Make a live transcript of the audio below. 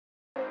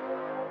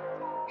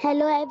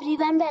Hello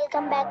everyone,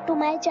 welcome back to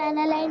my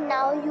channel, and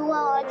now you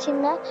are watching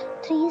a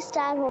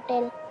 3-star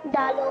hotel.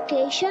 The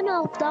location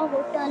of the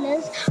hotel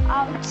is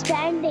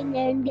outstanding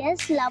and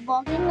guests love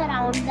walking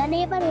around the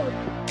neighborhood.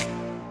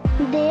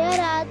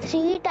 There are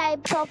 3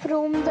 types of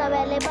rooms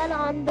available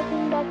on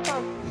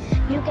booking.com.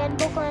 You can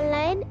book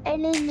online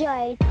and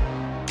enjoy it.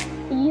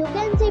 You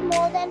can see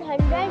more than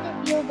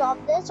 100 reviews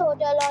of this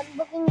hotel on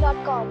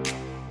booking.com.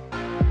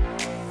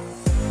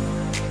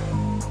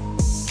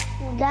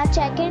 The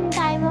check-in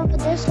time of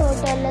this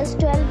hotel is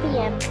 12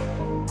 p.m.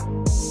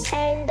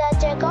 and the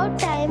check-out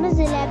time is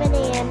 11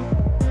 a.m.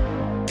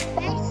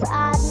 Pets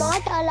are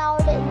not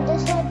allowed in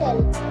this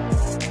hotel.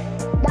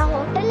 The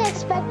hotel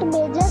accepts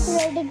major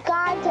credit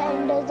cards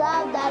and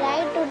reserves the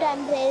right to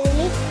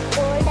temporarily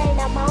hold an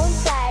amount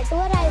prior to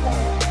arrival.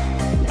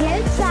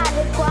 Guests are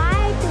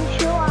required to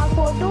show a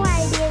photo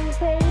ID and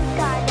credit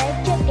card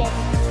at check-in.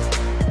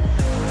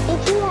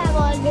 If you have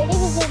already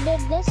visited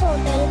this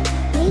hotel,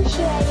 please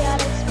share your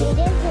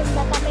experience in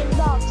the comment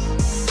box.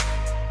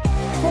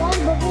 For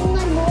booking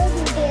or more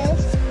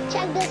details,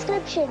 check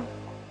description.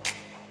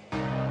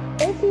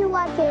 If you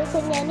are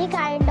facing any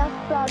kind of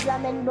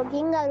problem in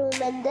booking a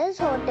room in this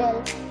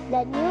hotel,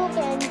 then you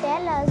can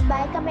tell us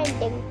by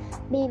commenting.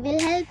 We will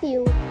help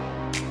you.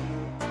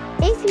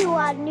 If you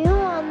are new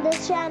on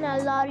this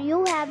channel or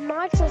you have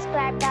not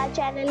subscribed our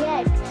channel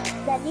yet,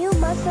 then you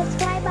must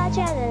subscribe our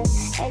channel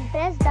and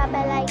press the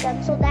bell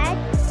icon so that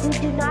you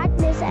do not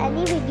miss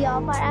any video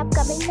of our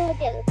upcoming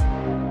hotel.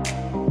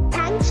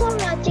 Thanks for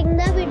watching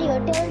the video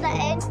till the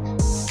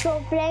end.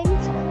 So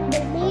friends,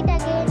 we'll meet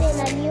again in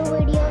a new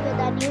video with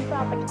a new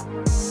property.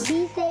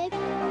 Be safe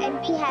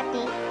and be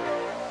happy.